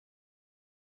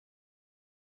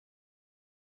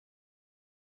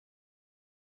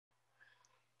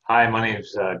Hi, my name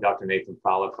is Dr. Nathan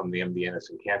Fowler from the MD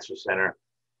Anderson Cancer Center,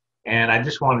 and I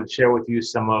just wanted to share with you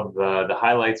some of the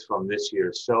highlights from this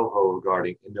year's SOHO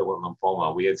regarding indolent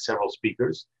lymphoma. We had several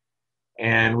speakers,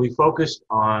 and we focused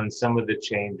on some of the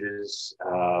changes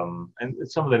and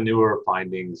some of the newer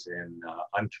findings in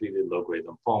untreated low-grade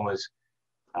lymphomas,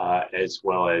 as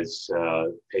well as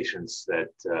patients that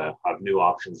have new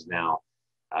options now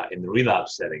in the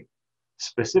relapse setting.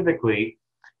 Specifically,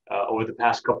 over the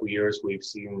past couple of years, we've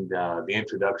seen the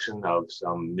introduction of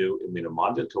some new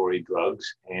immunomodulatory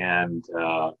drugs and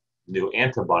new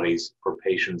antibodies for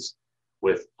patients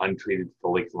with untreated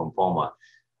follicular lymphoma.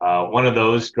 One of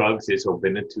those drugs is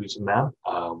obinutuzumab.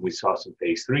 We saw some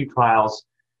phase 3 trials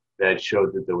that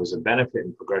showed that there was a benefit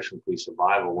in progression-free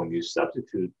survival when you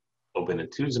substitute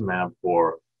obinutuzumab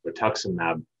for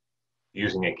rituximab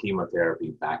using a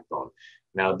chemotherapy backbone.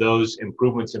 Now, those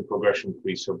improvements in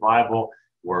progression-free survival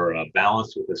were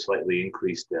balanced with a slightly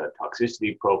increased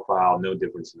toxicity profile, no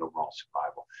difference in overall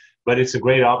survival. But it's a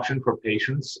great option for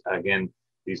patients. Again,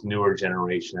 these newer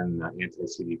generation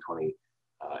anti-CD20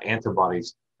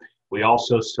 antibodies. We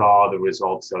also saw the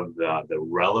results of the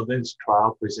RELEVANCE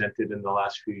trial presented in the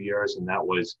last few years, and that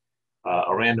was a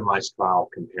randomized trial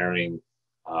comparing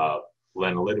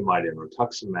lenalidomide and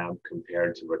rituximab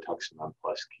compared to rituximab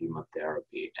plus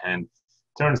chemotherapy. And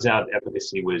turns out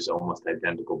efficacy was almost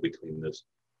identical between those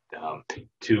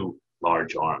two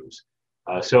large arms.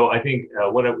 So I think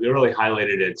what we really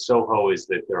highlighted at SOHO is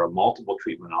that there are multiple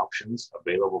treatment options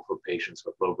available for patients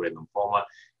with low-grade lymphoma,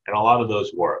 and a lot of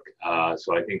those work.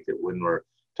 So I think that when we're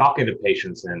talking to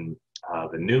patients in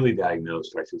the newly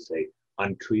diagnosed, or I should say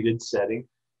untreated setting,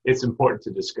 it's important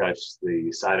to discuss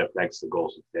the side effects, the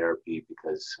goals of therapy,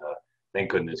 because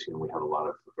thank goodness, we have a lot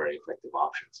of very effective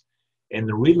options. In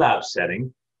the relapse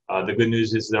setting, the good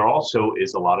news is there also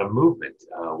is a lot of movement.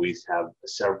 We have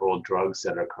several drugs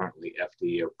that are currently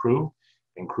FDA approved,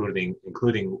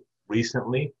 including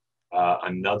recently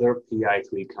another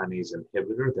PI3 kinase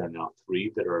inhibitor. There are now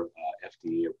 3 that are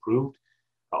FDA approved.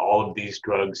 All of these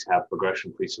drugs have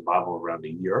progression-free survival around a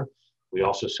year. We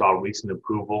also saw recent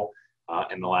approval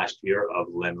in the last year of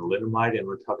lenalidomide and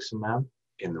rituximab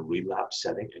in the relapse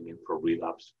setting, again for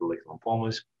relapsed follicular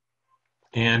lymphomas.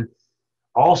 And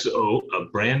also, a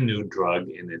brand new drug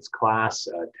in its class,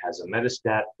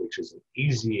 tazemetostat, which is an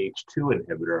EZH2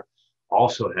 inhibitor,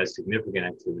 also has significant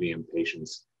activity in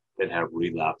patients that have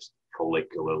relapsed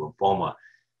follicular lymphoma.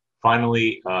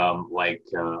 Finally,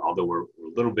 although we're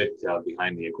a little bit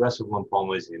behind the aggressive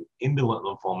lymphomas, in indolent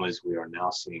lymphomas, we are now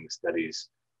seeing studies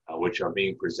which are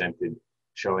being presented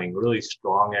showing really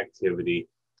strong activity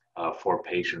for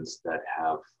patients that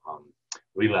have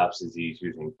relapse disease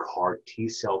using CAR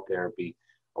T-cell therapy,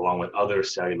 along with other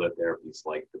cellular therapies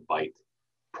like the BiTE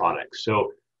products.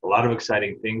 So a lot of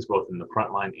exciting things, both in the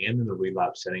frontline and in the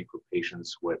relapse setting for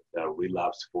patients with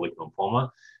relapsed follicular lymphoma.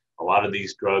 A lot of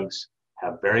these drugs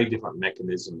have very different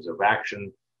mechanisms of action,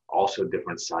 also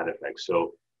different side effects.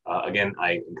 So again,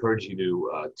 I encourage you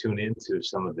to tune in to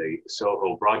some of the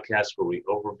SOHO broadcasts where we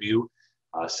overview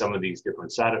some of these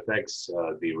different side effects,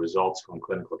 the results from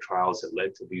clinical trials that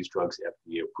led to these drugs'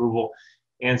 FDA approval,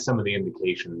 and some of the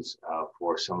indications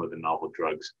for some of the novel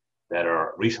drugs that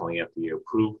are recently FDA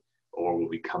approved or will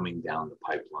be coming down the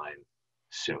pipeline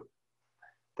soon.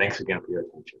 Thanks again for your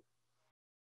attention.